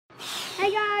Hey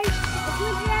guys, it's me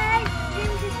today.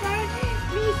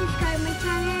 Please subscribe my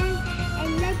channel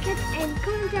and like it and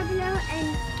comment down below and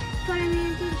follow me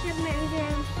on TikTok, my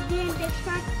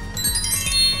Instagram,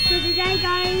 So today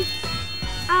guys,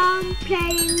 I'm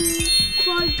playing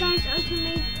Fall Guys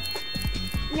Ultimate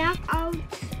Knockout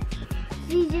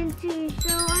Season 2.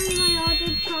 So on my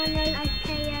other channel I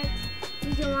play it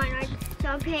Season 1, right? So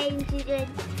I'm playing Season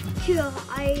 2.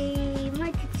 I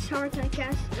might start, I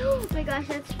guess. Oh my gosh,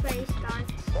 that's very start.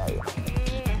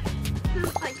 Yeah.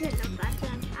 I didn't know that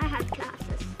one. I had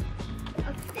classes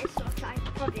of this what I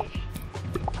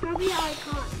probably I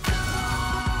can't.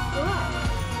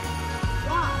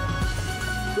 Wow.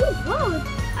 Ooh, whoa.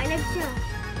 I like that.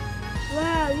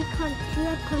 Wow, you can't see a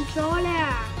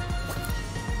controller.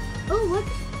 Oh,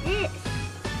 what's this?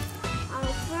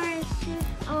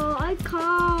 Oh, I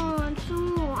can't.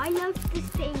 Oh, I love this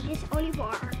thing, this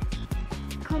Oliver.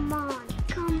 Come on.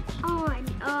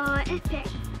 Epic.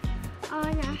 Oh,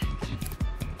 no.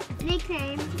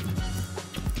 Nickname.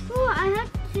 Oh, I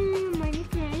have to my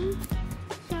nickname.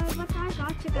 So, what I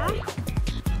got today?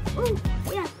 Oh,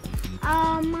 yeah.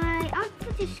 My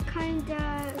outfit is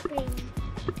kinda green.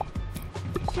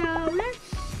 So,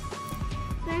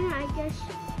 then I guess,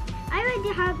 I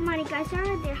already have money, guys. I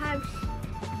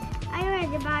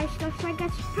already buy stuff, so I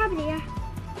guess probably, yeah.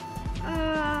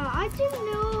 I don't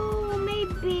know,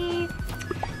 maybe,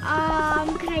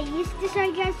 can I use this,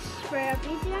 I guess, for a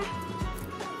video?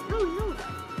 Oh, no.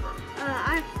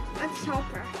 That's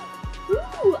hopper.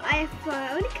 Ooh, I have,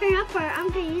 only can hopper. I'm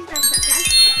gonna use that, I guess.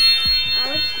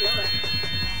 Oh, it's slower.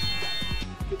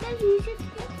 Did I use it?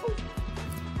 Oh.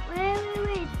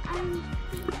 Wait.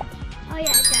 Oh,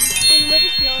 yeah, that. And what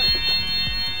is slower?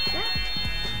 That?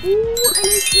 Ooh, I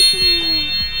like this one.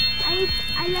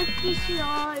 I like this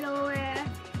lower.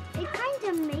 It kind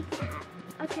of makes that.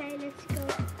 Okay, let's go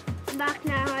back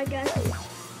now, I guess.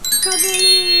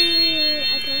 Probably,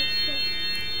 I guess.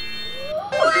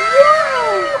 Wow!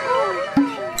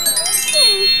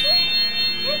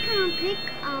 I can pick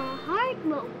a hard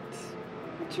mode.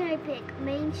 What should I pick?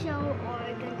 Main show or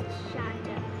against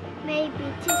Shanda? Maybe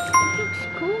just, it looks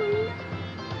cool.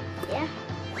 Yeah.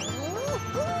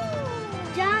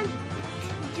 John,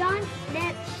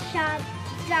 let's shut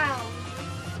down.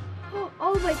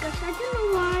 Oh my gosh, I don't know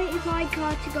why if I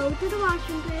got to go to the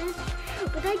washroom place,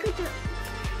 but I could.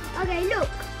 Okay, look,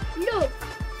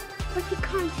 but you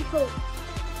can't see food.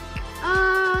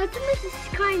 This is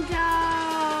kinda, I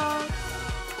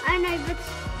don't know, but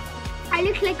I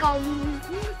look like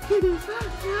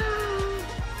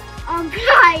I'm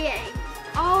crying.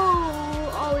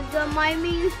 Oh, don't mind me,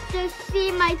 you just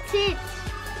see my tits.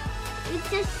 You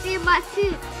just see my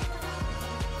tits.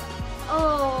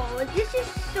 Oh, this is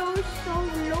so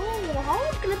low. How am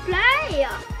I gonna play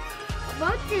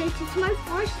about this? It's my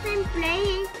first time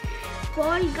playing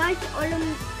Fall Guys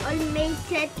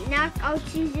Ultimate Knockout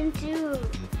Season 2.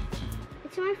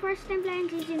 It's my first time playing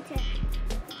Season 2.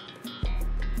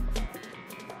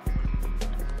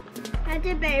 Had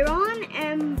to be run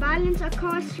and balance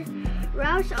across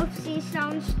rows of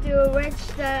seasons to reach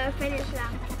the finish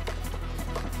line.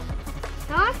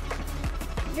 Huh?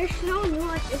 There's no new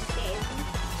at this game.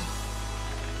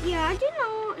 Yeah, I don't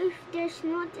know if there's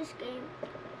no at this game.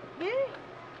 There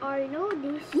are no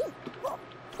these.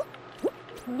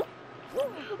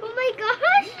 Oh my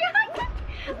gosh!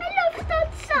 I love that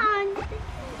song.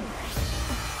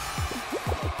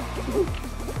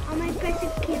 Oh my gosh,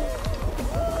 it's cute.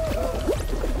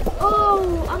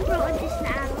 Oh, I'm pro at this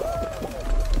now.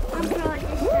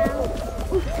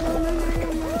 Ooh, no.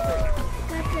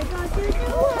 Got to the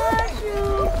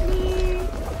washroom, please.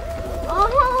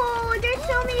 Oh, there's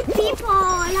so many people.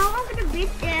 How am I gonna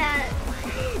beat them?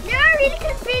 They are really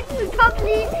gonna beat me.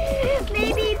 Probably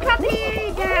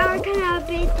they are gonna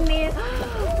beat me.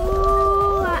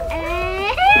 Oh,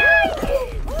 hey.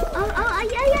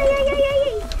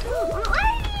 Oh,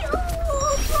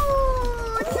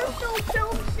 that's so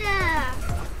close.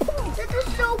 That is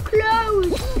so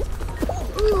close.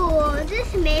 Oh, this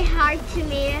may hard to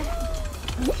me.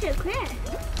 This is quick.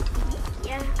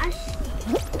 Yeah,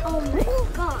 oh my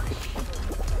gosh.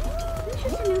 This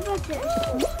is a new button.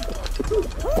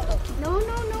 No.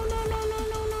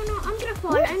 I'm gonna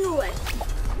fall, I know it.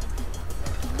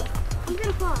 I'm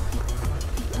gonna fall.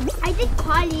 I did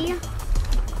quali.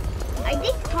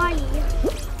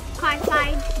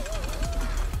 Qualified.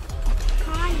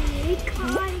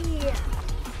 Quali.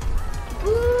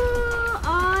 Ooh,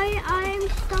 I'm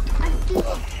stuck at this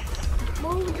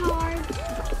motard.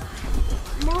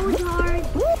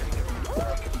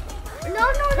 No,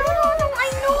 I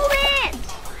know it.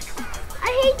 I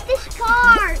hate this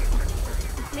part.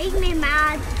 Make me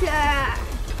mad.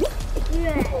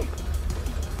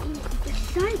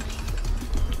 Yikes.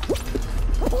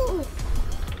 Oh.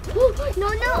 Oh, no,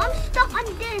 I'm stuck on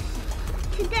this.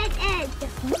 To that end.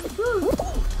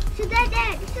 To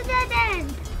that end.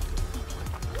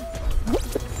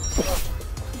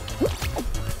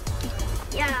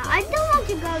 Yeah, I don't want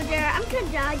to go there. I'm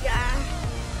gonna die there.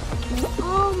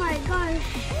 Oh my gosh.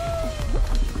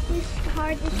 This is the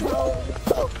hardest mode.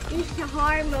 This is the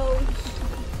hard mode.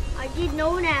 I didn't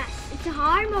know that. It's a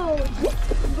hard mode.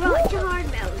 Bro, it's a hard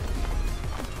mode.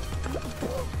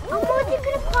 Oh, they're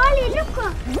gonna party. Look,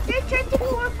 they're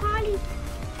 34 party.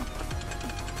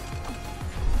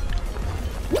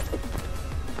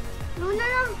 No.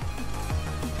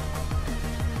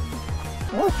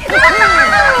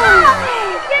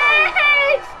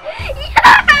 Yes!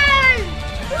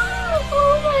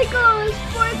 Oh my gosh,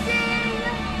 poor thing.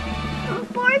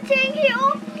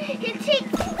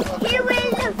 He will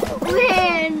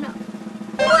win.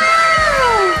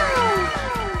 Wow!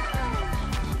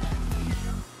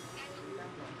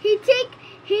 He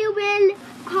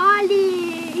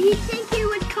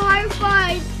will car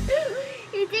fight.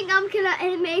 You think I'm gonna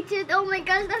eliminate it? Oh my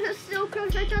gosh, that was so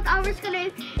close. I thought I was gonna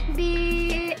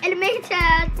be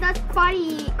eliminated. That's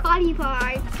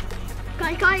qualified.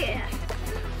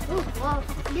 Oh wow,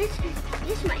 this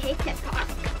is my hated part.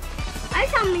 I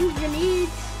summoned the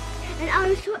leads and I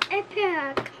was so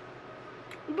epic.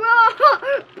 Bro,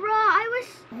 I was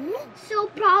so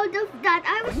proud of that.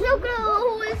 I was so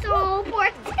close. So poor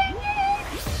thing.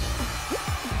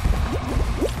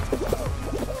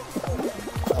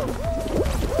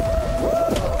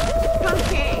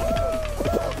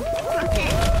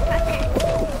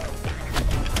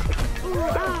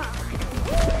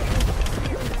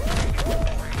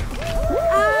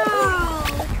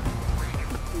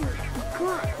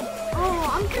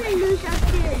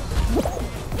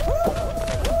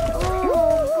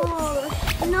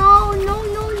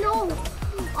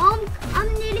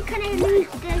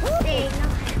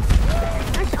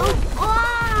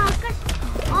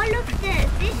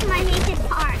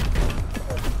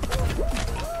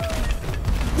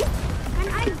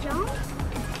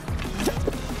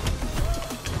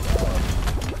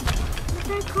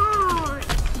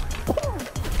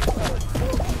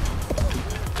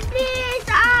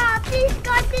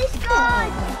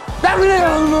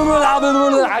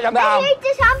 I hate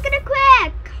this. I'm gonna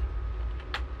quit.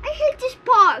 I hate this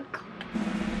park.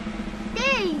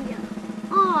 Dang.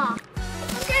 Oh, I'm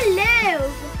gonna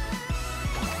live.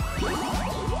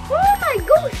 Oh my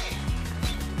gosh.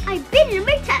 I've been in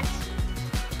my test.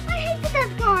 I hate that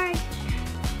part.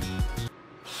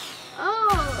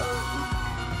 Oh.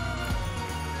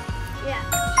 Yeah,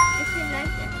 it's a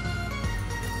nice.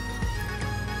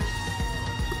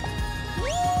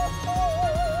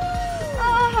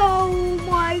 Oh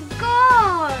my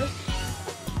gosh!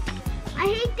 I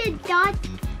hated that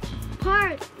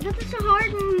part. That was a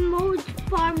hard mode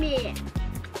for me.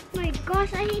 My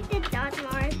gosh, I hated that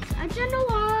part. I don't know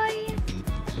why.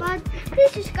 But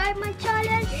please subscribe my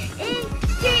channel in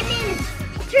 3 minutes.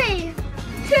 3,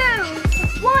 2,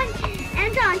 1.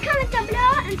 And comment down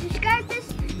below and subscribe this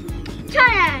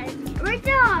channel right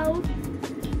now.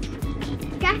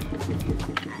 Okay?